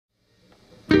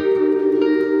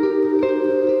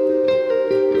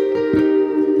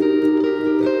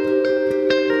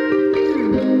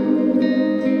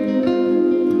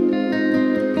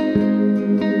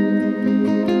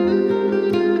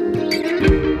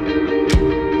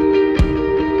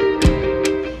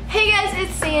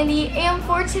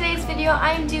today's video,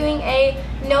 I'm doing a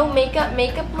no makeup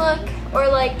look, or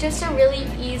like just a really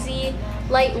easy,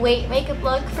 lightweight makeup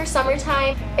look for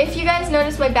summertime. If you guys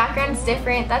notice my background is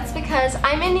different, that's because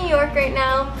I'm in New York right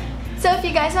now. So if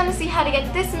you guys want to see how to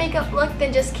get this makeup look,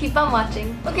 then just keep on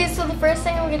watching. Okay, so the first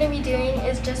thing I'm going to be doing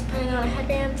is just putting on a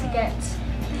headband to get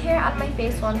the hair out of my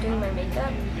face while I'm doing my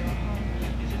makeup.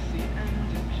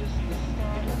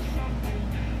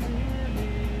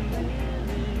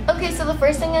 Okay, so the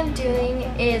first thing I'm doing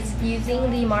is using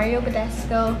the Mario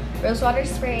Badescu Rosewater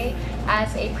Spray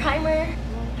as a primer.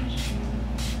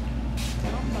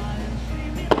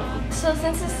 So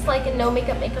since this is like a no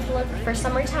makeup look for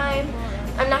summertime,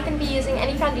 I'm not going to be using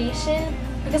any foundation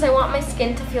because I want my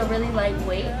skin to feel really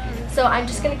lightweight. So I'm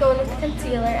just going to go in with the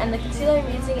concealer, and the concealer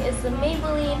I'm using is the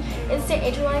Maybelline Instant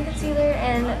Age Rewind Concealer,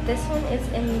 and this one is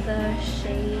in the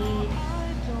shade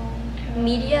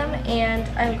medium, and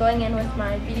I'm going in with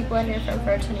my beauty blender from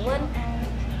Forever 21.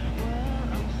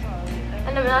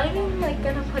 And I'm not even like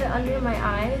gonna put it under my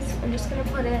eyes. I'm just gonna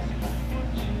put it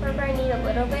wherever I need a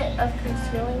little bit of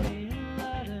concealing.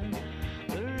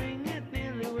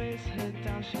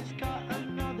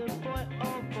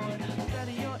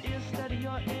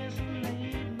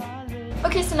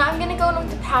 Okay, so now I'm gonna go in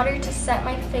with the powder to set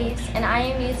my face, and I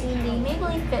am using the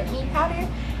Maybelline Fit Me powder,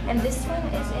 and this one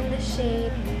is in the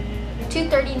shade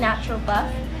 230 Natural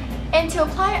Buff. And to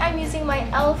apply, I'm using my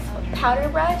e.l.f. powder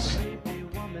brush.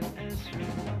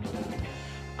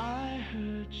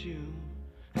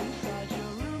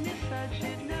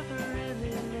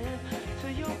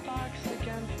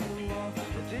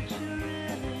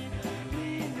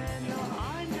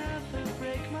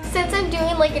 Since I'm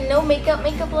doing like a no makeup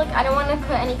look, I don't want to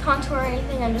put any contour or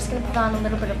anything. I'm just going to put on a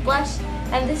little bit of blush.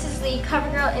 And this is the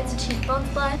CoverGirl Into Cheekbones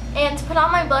blush. And to put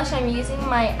on my blush, I'm using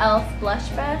my e.l.f. blush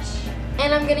brush.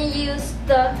 And I'm going to use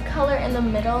the color in the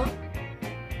middle.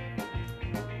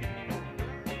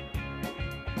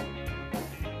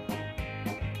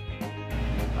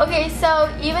 Okay,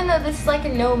 so even though this is like a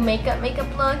no makeup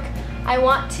look, I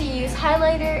want to use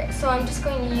highlighter, so I'm just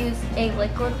going to use a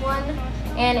liquid one.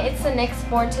 And it's the NYX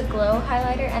Born to Glow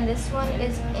highlighter, and this one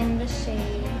is in the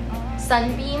shade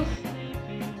Sunbeam.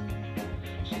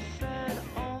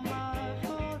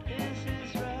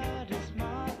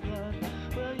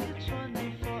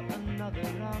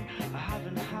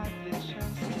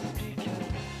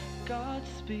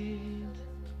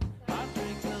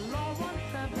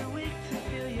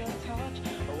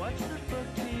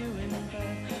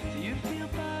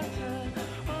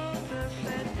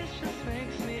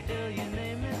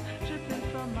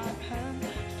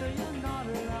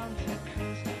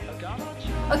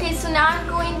 Okay, so now I'm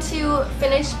going to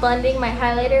finish blending my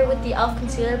highlighter with the e.l.f.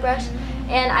 concealer brush,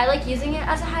 and I like using it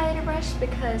as a highlighter brush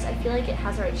because I feel like it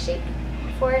has the right shape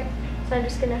for it. So I'm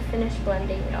just going to finish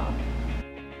blending it all.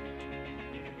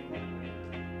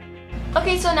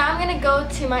 Okay, so now I'm going to go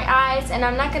to my eyes, and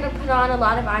I'm not going to put on a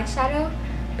lot of eyeshadow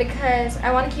because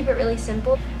I want to keep it really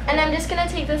simple. And I'm just going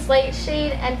to take this light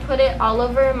shade and put it all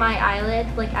over my eyelid,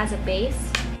 like as a base.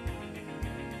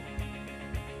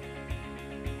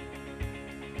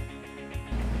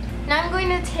 Now I'm going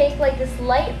to take like this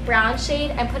light brown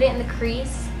shade and put it in the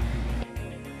crease.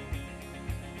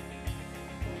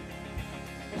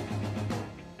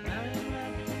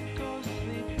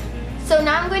 So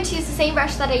now I'm going to use the same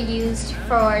brush that I used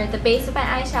for the base of my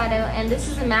eyeshadow, and this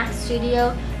is a MAC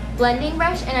Studio blending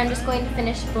brush, and I'm just going to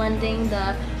finish blending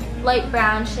the light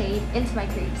brown shade into my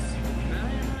crease.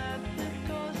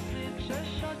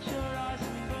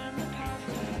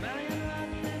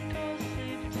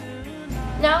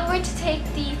 Now I'm going to take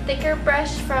the thicker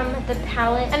brush from the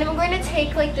palette, and I'm going to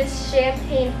take like this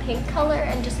champagne pink color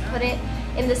and just put it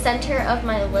in the center of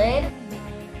my lid.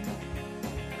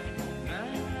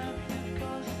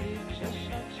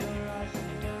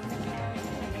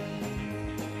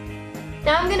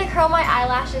 Now I'm going to curl my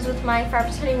eyelashes with my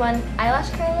Forever 21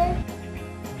 eyelash curler.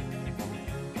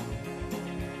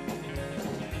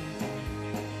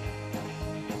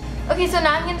 Okay, so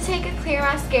now I'm going to take a clear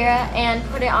mascara and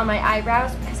put it on my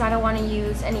eyebrows because I don't want to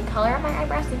use any color on my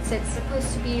eyebrows since it's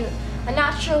supposed to be a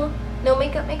natural, no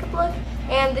makeup look.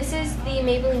 And this is the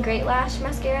Maybelline Great Lash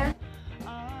Mascara.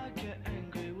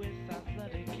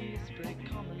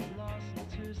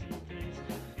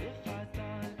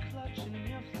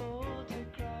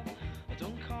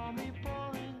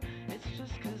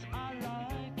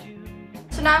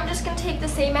 So now I'm just going to take the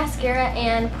same mascara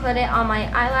and put it on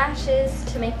my eyelashes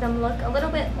to make them look a little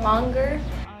bit longer.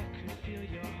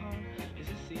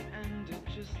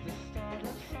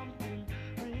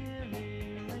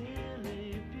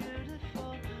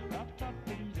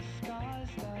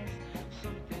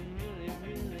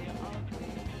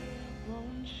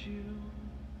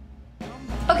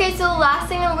 Okay, so the last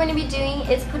thing I'm going to be doing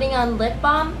is putting on lip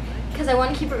balm because I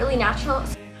want to keep it really natural.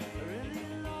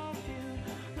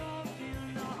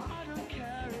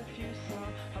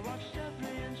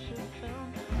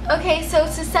 Okay, so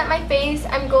to set my face,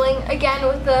 I'm going again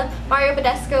with the Mario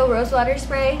Badescu Rose Water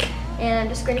Spray, and I'm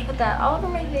just going to put that all over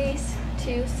my face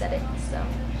to set it.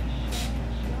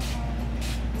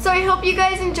 So I hope you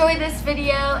guys enjoyed this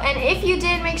video, and if you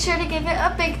did, make sure to give it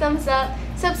a big thumbs up,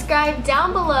 subscribe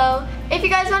down below. If you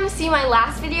guys want to see my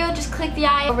last video, just click the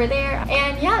eye over there,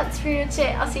 and yeah, that's pretty much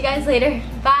it. I'll see you guys later.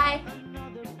 Bye!